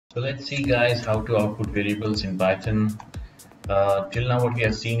So let's see guys how to output variables in Python. Till now what we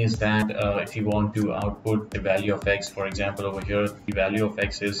have seen is that if you want to output the value of x, for example over here the value of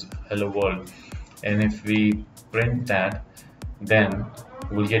x is hello world, and if we print that, then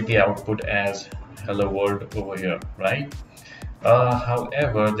we'll get the output as hello world over here, right?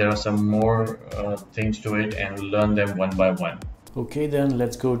 However, there are some more things to it and we'll learn them one by one. Okay, then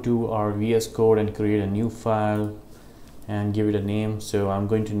let's go to our VS Code and create a new file and give it a name. So I'm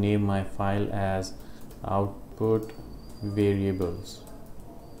going to name my file as output variables.py.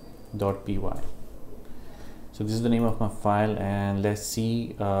 So this is the name of my file, and let's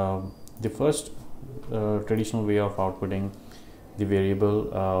see the first traditional way of outputting the variable.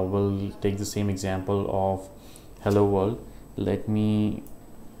 Will take the same example of hello world. Let me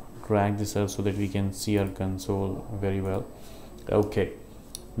drag this up so that we can see our console very well. Okay,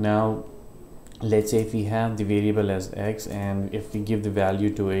 now let's say if we have the variable as x and if we give the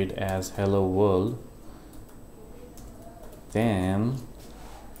value to it as hello world, then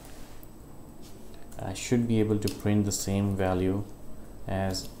I should be able to print the same value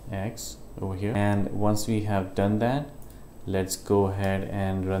as x over here. And once we have done that, let's go ahead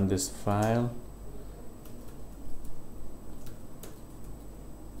and run this file.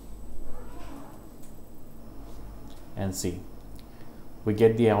 And see, we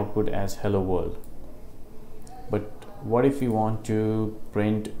get the output as hello world. But what if we want to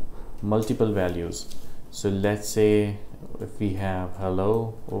print multiple values? So let's say if we have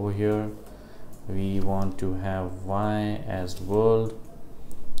hello over here, we want to have y as world,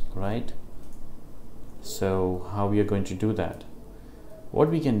 right? So how we are going to do that? What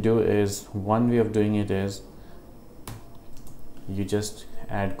we can do is, one way of doing it is you just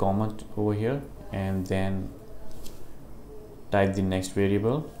add comma over here and then type the next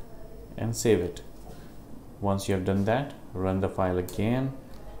variable and save it. Once you have done that, run the file again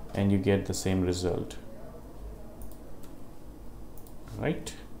and you get the same result,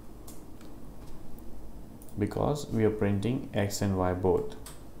 right? Because we are printing x and y both.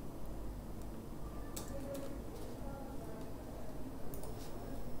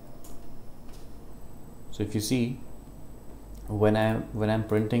 So if you see, when I'm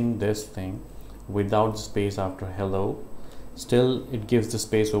printing this thing without space after hello, still it gives the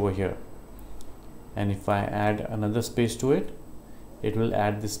space over here, and if I add another space to it, it will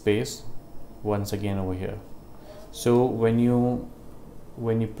add the space once again over here. So when you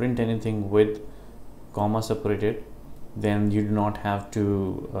print anything with comma separated, then you do not have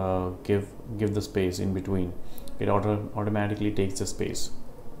to give the space in between. It automatically takes the space.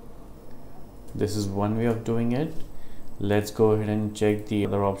 This is one way of doing it. Let's go ahead and check the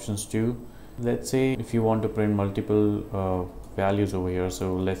other options too. Let's say if you want to print multiple values over here,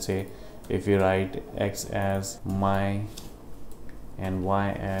 so let's say if you write x as my and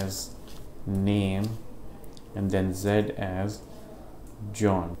y as name and then z as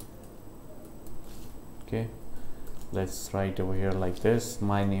John. Okay, let's write over here like this: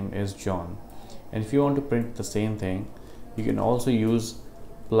 my name is John. And if you want to print the same thing, you can also use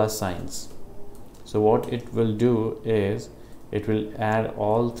plus signs. So what it will do is it will add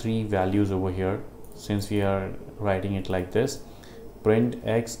all three values over here. Since we are writing it like this, print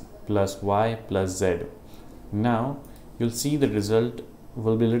x plus y plus z. Now you'll see the result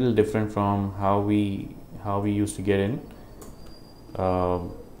will be a little different from how we used to get in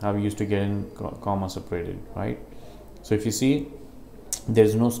comma separated, right? So if you see,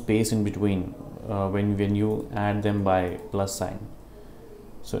 there's no space in between when you add them by plus sign.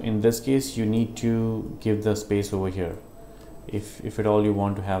 So in this case you need to give the space over here if at all you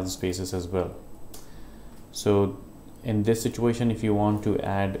want to have the spaces as well. So in this situation, if you want to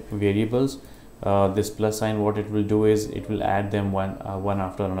add variables, this plus sign, what it will do is it will add them one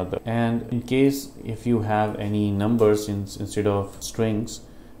after another. And in case if you have any numbers instead of strings,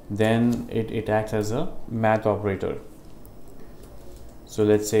 then it acts as a math operator. So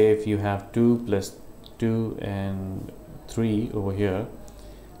let's say if you have 2 plus 2 and 3 over here,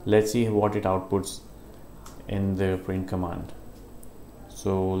 let's see what it outputs in the print command.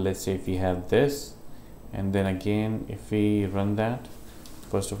 So let's say if we have this, and then again if we run that,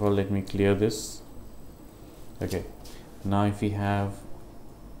 first of all let me clear this. Okay, now if we have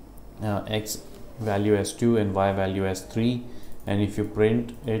x value as 2 and y value as 3, and if you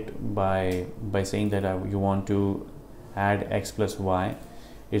print it by saying that you want to add x plus y,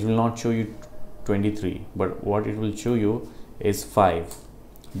 it will not show you 23, but what it will show you is 5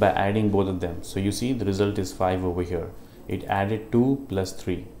 by adding both of them. So you see the result is 5 over here. It added 2 plus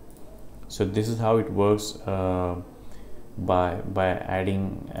 3. So this is how it works by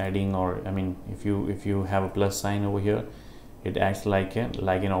adding, or I mean if you have a plus sign over here, it acts like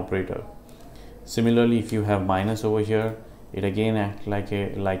an operator. Similarly, if you have minus over here, it again acts like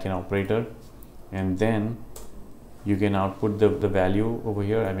an operator, and then you can output the value over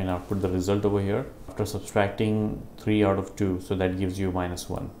here, I mean output the result over here after subtracting 3 out of 2, so that gives you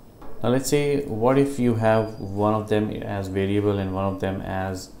 -1. Now let's say, what if you have one of them as variable and one of them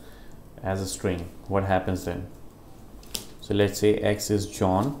as a string? What happens then? So let's say X is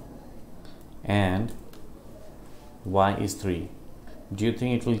John and Y is 3. Do you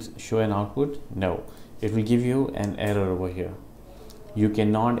think it will show an output? No, it will give you an error over here. You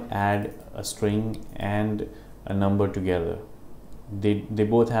cannot add a string and a number together. They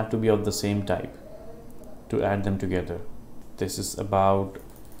both have to be of the same type to add them together. This is about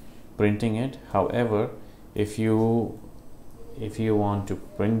printing it. However, if you want to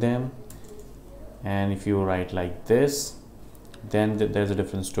print them, and if you write like this, then there's a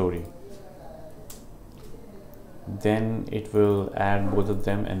different story. Then it will add both of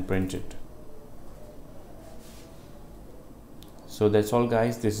them and print it. So that's all,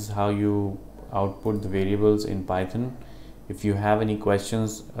 guys. This is how you output the variables in Python. If you have any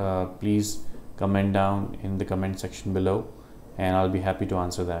questions, please comment down in the comment section below, and I'll be happy to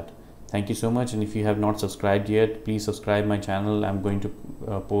answer that. Thank you so much, and if you have not subscribed yet, please subscribe my channel. I'm going to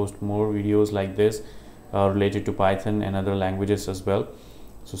post more videos like this related to Python and other languages as well.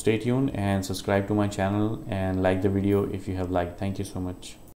 So stay tuned and subscribe to my channel and like the video if you have liked. Thank you so much.